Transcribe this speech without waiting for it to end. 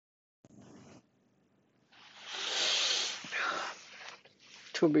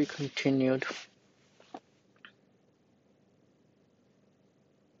To be continued.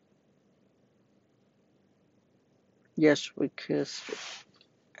 Yes, we kissed,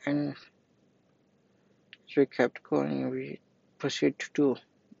 and as we kept going, we proceeded to do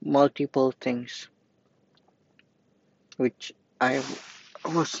multiple things, which I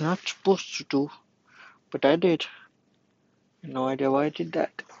was not supposed to do, but I did. No idea why I did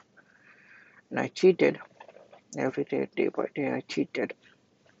that. And I cheated. Every day, day by day, I cheated.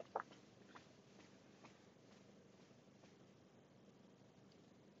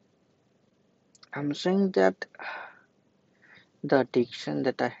 I'm saying that the addiction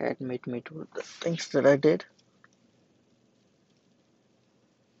that I had made me do the things that I did,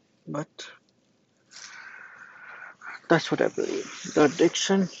 but that's what I believe. The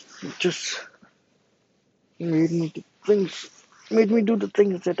addiction just made me do things, made me do the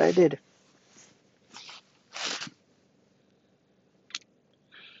things that I did.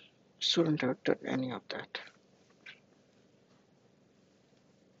 Shouldn't have done any of that.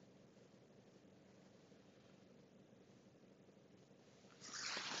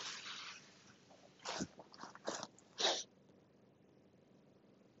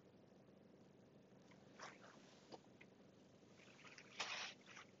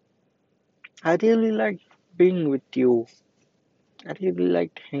 I really liked being with you. I really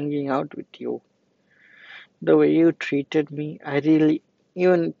liked hanging out with you. The way you treated me, I really,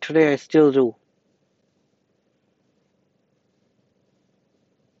 even today, I still do.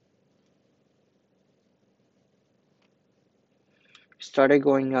 Started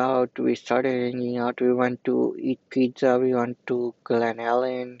going out, we started hanging out, we went to eat pizza, we went to Glen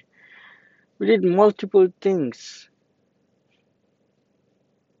Ellen. We did multiple things,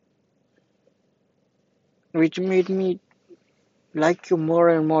 which made me like you more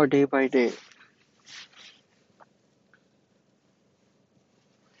and more day by day.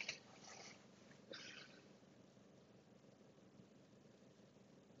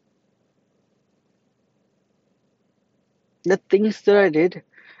 The things that I did,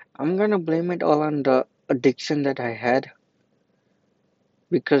 I'm gonna blame it all on the addiction that I had,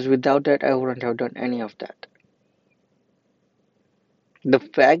 because without that, I wouldn't have done any of that. The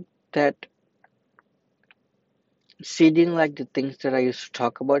fact that she didn't like the things that I used to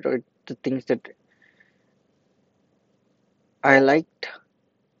talk about or the things that I liked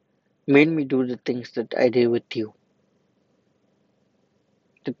made me do the things that I did with you.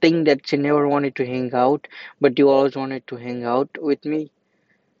 The thing that she never wanted to hang out, but you always wanted to hang out with me,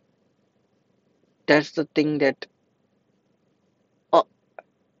 that's the thing that all,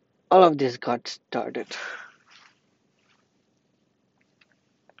 all of this got started.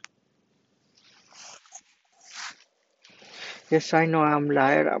 Yes, I know I'm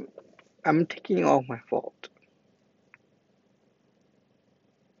liar. I'm taking all my fault.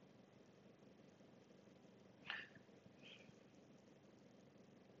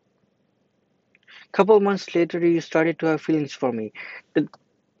 Couple months later, you started to have feelings for me. The,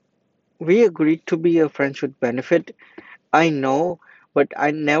 we agreed to be a friends with benefit. I know, but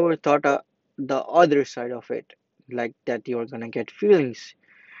I never thought the other side of it, like that you were gonna get feelings.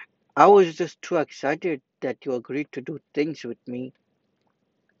 I was just too excited that you agreed to do things with me,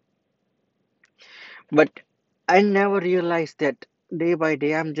 but I never realized that day by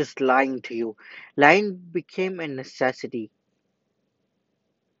day I'm just lying to you. Lying became a necessity.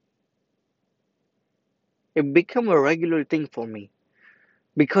 It became a regular thing for me.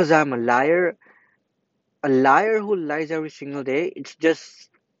 Because I'm a liar who lies every single day, it's just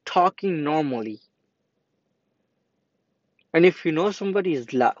talking normally. And if you know somebody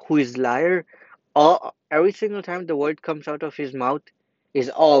who is liar, every single time the word comes out of his mouth is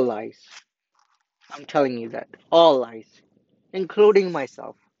all lies. I'm telling you that. All lies. Including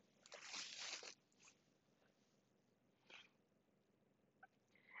myself.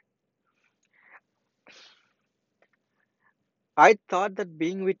 I thought that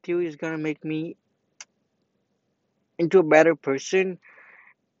being with you is gonna make me into a better person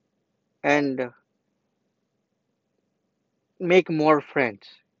and make more friends.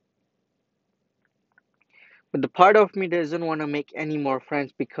 But the part of me doesn't want to make any more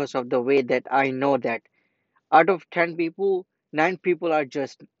friends because of the way that I know that out of 10 people, 9 people are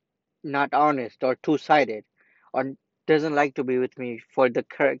just not honest or two-sided or doesn't like to be with me for the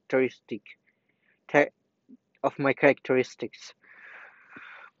te- of my characteristics.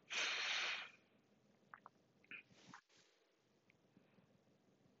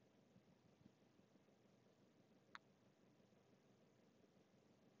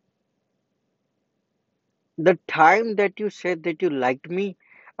 The time that you said that you liked me,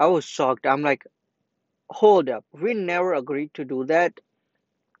 I was shocked. I'm like, hold up, we never agreed to do that.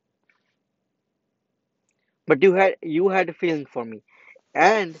 But you had a feeling for me,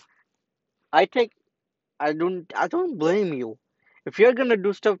 and I take I don't blame you. If you're gonna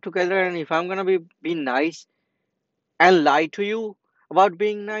do stuff together, and if I'm gonna be nice and lie to you about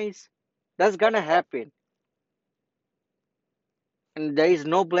being nice, that's gonna happen, and there is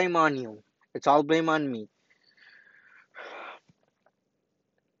no blame on you. It's all blame on me.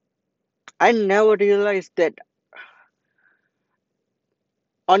 I never realized that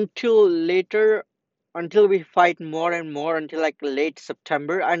until later, until we fight more and more until like late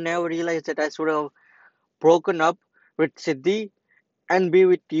September. I never realized that I should have broken up with Siddhi and be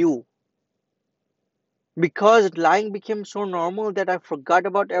with you, because lying became so normal that I forgot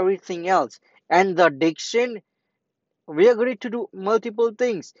about everything else. And the addiction, we agreed to do multiple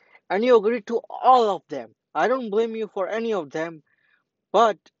things, and you agreed to all of them. I don't blame you for any of them,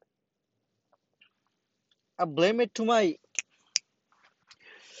 but I blame it to my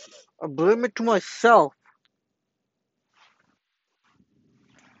I blame it to myself.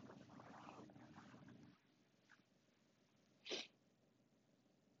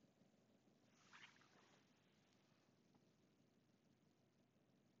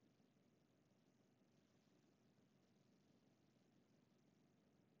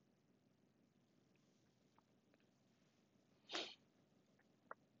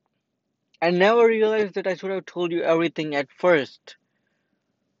 I never realized that I should have told you everything at first.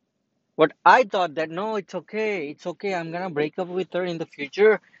 But I thought that no, it's okay. I'm gonna break up with her in the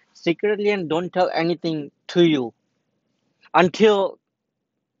future secretly and don't tell anything to you until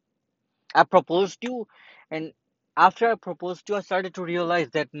I proposed to you. And after I proposed to you, I started to realize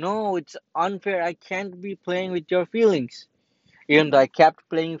that no, it's unfair. I can't be playing with your feelings. Even though I kept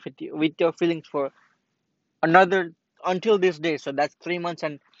playing with your feelings for another until this day. So that's 3 months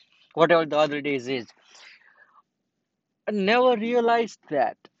and whatever the other days is. I never realized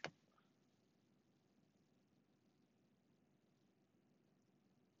that.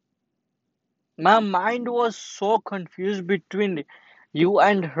 My mind was so confused between you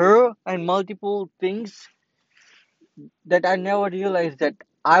and her and multiple things that I never realized that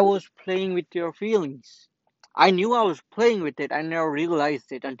I was playing with your feelings. I knew I was playing with it, I never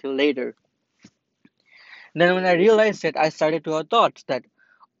realized it until later. Then, when I realized it, I started to have thoughts that,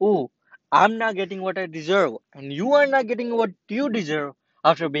 oh, I'm not getting what I deserve, and you are not getting what you deserve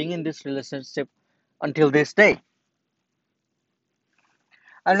after being in this relationship until this day.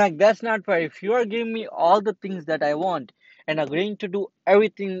 I'm like, that's not fair. If you are giving me all the things that I want and agreeing to do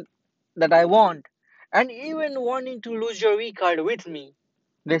everything that I want, and even wanting to lose your V card with me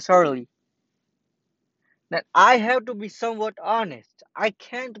this early, then I have to be somewhat honest. I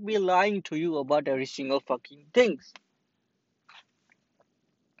can't be lying to you about every single fucking things.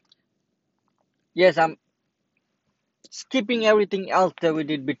 Yes, I'm skipping everything else that we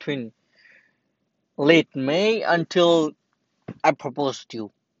did between late May until I proposed to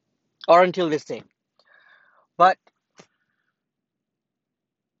you, or until this day. But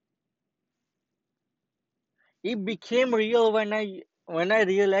it became real when I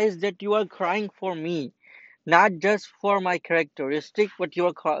realized that you are crying for me, not just for my characteristic, but you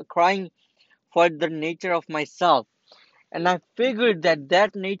are crying for the nature of myself. And I figured that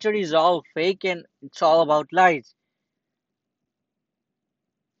that nature is all fake and it's all about lies.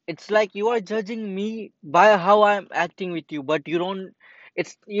 It's like you are judging me by how I'm acting with you, but you don't.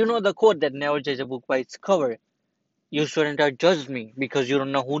 It's the quote that never judge a book by its cover. You shouldn't have judged me because you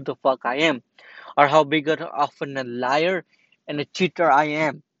don't know who the fuck I am or how big of a liar and a cheater I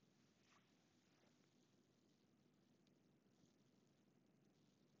am.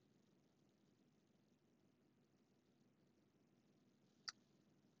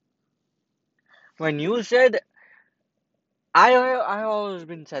 When you said I always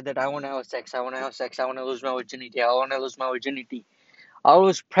been said that I want to have sex, I want to have sex, I want to lose my virginity, I want to lose my virginity. I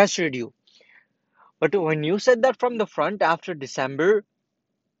always pressured you. But when you said that from the front after December,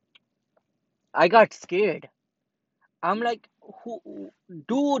 I got scared. I'm like, who,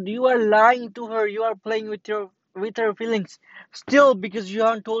 dude, you are lying to her. You are playing with her feelings still because you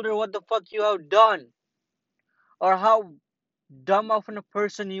haven't told her what the fuck you have done or how dumb of a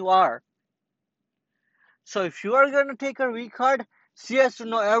person you are. So if you are gonna take her weak card, she has to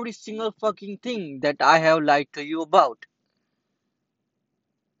know every single fucking thing that I have lied to you about.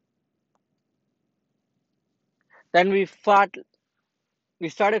 Then we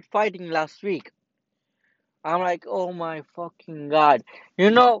started fighting last week. I'm like, oh my fucking god. You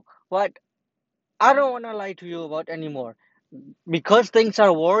know what? I don't wanna lie to you about anymore. Because things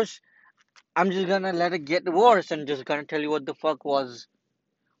are worse, I'm just gonna let it get worse and just gonna tell you what the fuck was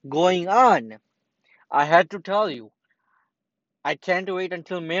going on. I had to tell you. I can't wait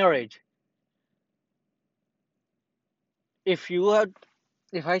until marriage. if you have,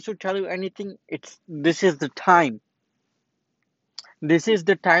 if I should tell you anything, it's this is the time. This is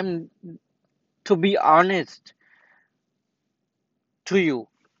the time to be honest to you.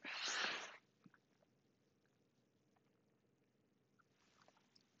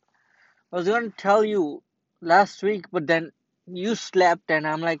 I was gonna tell you last week, but then you slept, and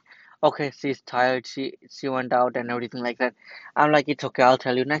I'm like, okay, she's tired. She went out and everything like that. I'm like, it's okay. I'll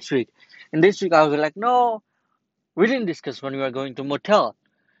tell you next week. And this week I was like, no, we didn't discuss when we were going to motel.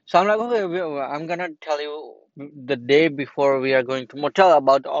 So I'm like, okay, I'm gonna tell you the day before we are going to motel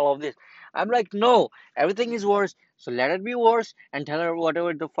about all of this. I'm like, no, everything is worse. So let it be worse and tell her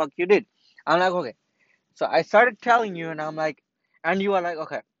whatever the fuck you did. I'm like, okay. So I started telling you, and I'm like, and you are like,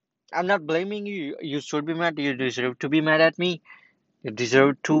 okay, I'm not blaming you. You should be mad. You deserve to be mad at me. You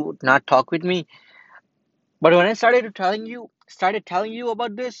deserve to not talk with me. But when I started telling you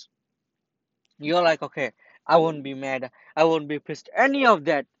about this, you're like, okay, I won't be mad. I won't be pissed. Any of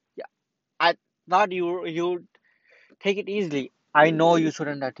that. Yeah, I thought you take it easily. I know you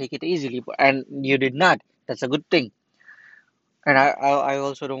shouldn't have take it easily, and you did not. That's a good thing. And I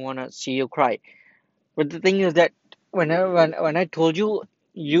also don't want to see you cry. But the thing is that when I told you,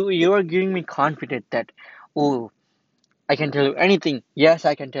 you are giving me confidence that, oh, I can tell you anything. Yes,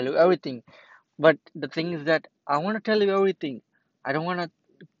 I can tell you everything. But the thing is that I want to tell you everything. I don't want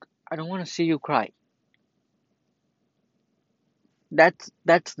to. I don't want to see you cry. That's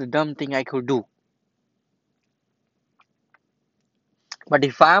the dumb thing I could do. But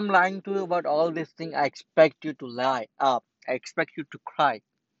if I'm lying to you about all this thing, I expect you to lie up. I expect you to cry,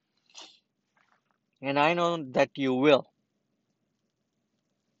 and I know that you will.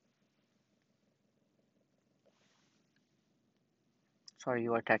 Sorry,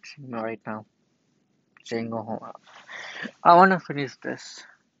 you are texting me right now, saying go home. I want to finish this.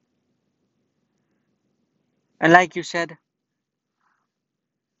 And like you said,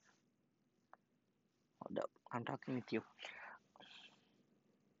 hold up, I'm talking with you.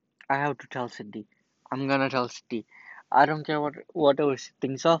 I have to tell Siddhi. I'm gonna tell Siddhi. I don't care whatever she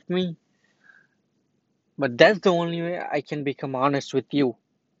thinks of me, but that's the only way I can become honest with you.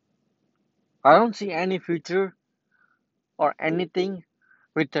 I don't see any future or anything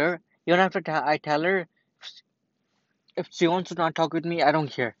with her. Even after I tell her, if she wants to not talk with me, I don't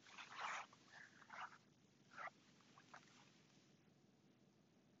care.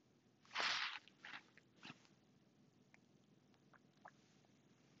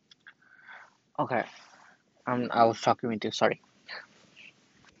 Okay, I was talking with you. Sorry.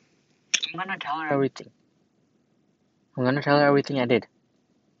 I'm gonna tell her everything. I'm gonna tell her everything I did.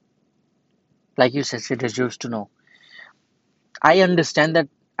 Like you said, she deserves to know. I understand that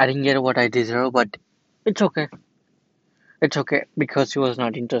I didn't get what I deserve, but it's okay. It's okay because she was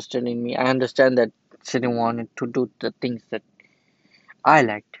not interested in me. I understand that she didn't want to do the things that I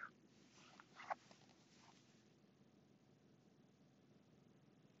liked.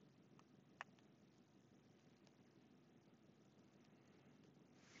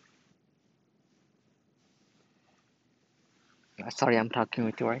 Sorry, I'm talking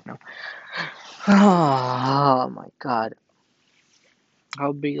with you right now. Oh my god,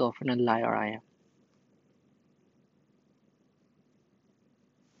 how big of a liar I am.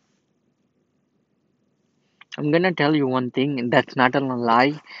 I'm gonna tell you one thing that's not a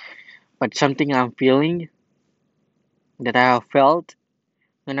lie, but something I'm feeling that I have felt.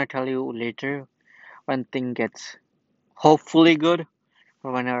 I'm gonna tell you later when thing gets hopefully good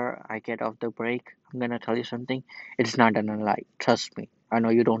or whenever I get off the break. I'm gonna tell you something. It's not a lie. Trust me. I know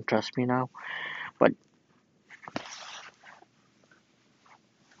you don't trust me now, but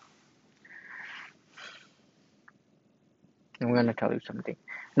I'm gonna tell you something.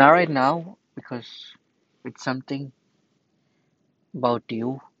 Not right now because it's something about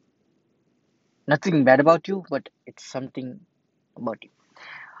you. Nothing bad about you, but it's something about you.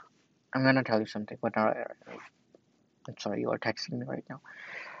 I'm gonna tell you something, but not, I'm sorry, you are texting me right now.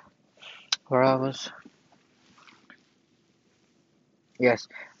 Where I was, yes,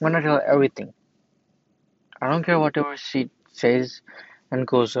 I'm gonna tell everything. I don't care whatever she says and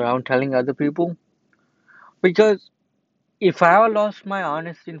goes around telling other people because if I have lost my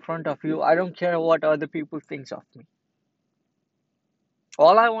honesty in front of you, I don't care what other people thinks of me.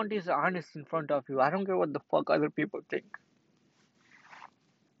 All I want is honest in front of you. I don't care what the fuck other people think.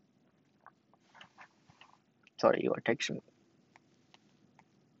 Sorry, you are texting me.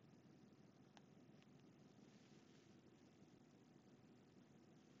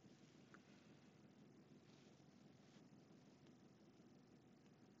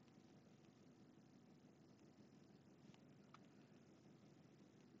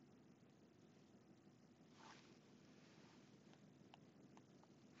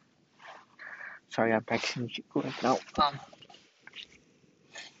 Sorry, I'm texting you right now.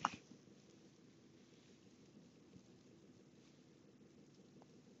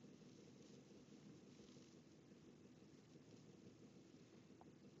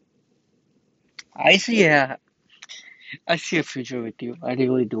 I see. I see a future with you. I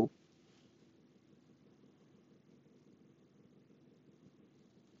really do.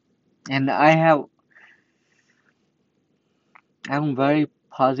 And I'm very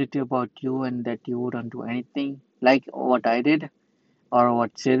positive about you and that you wouldn't do anything like what I did or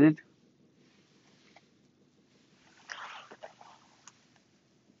what she did.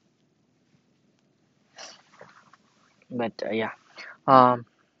 But yeah, um,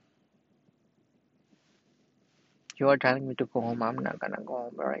 you are telling me to go home. I'm not gonna go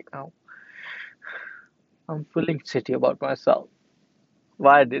home right now. I'm feeling shitty about myself.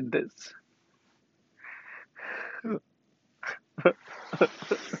 Why I did this?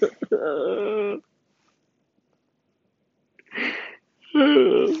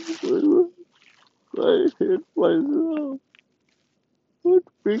 I hate myself. What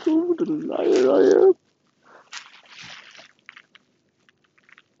big of a liar I am.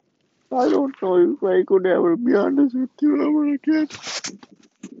 I don't know if I could ever be honest with you ever again.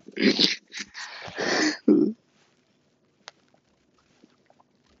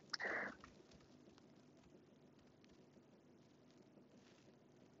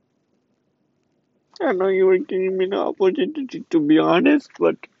 I know you were giving me the opportunity to be honest,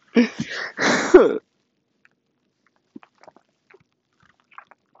 but I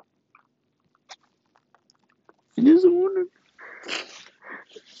just wanted.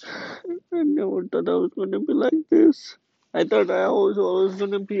 I never thought I was gonna be like this. I thought I was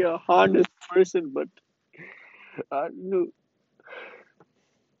gonna be a honest person, but I knew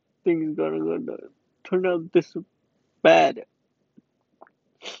things gonna turn out this bad.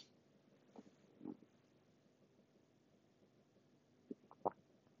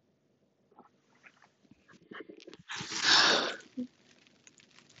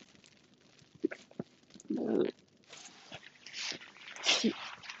 Uh,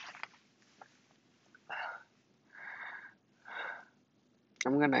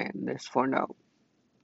 I'm gonna end this for now.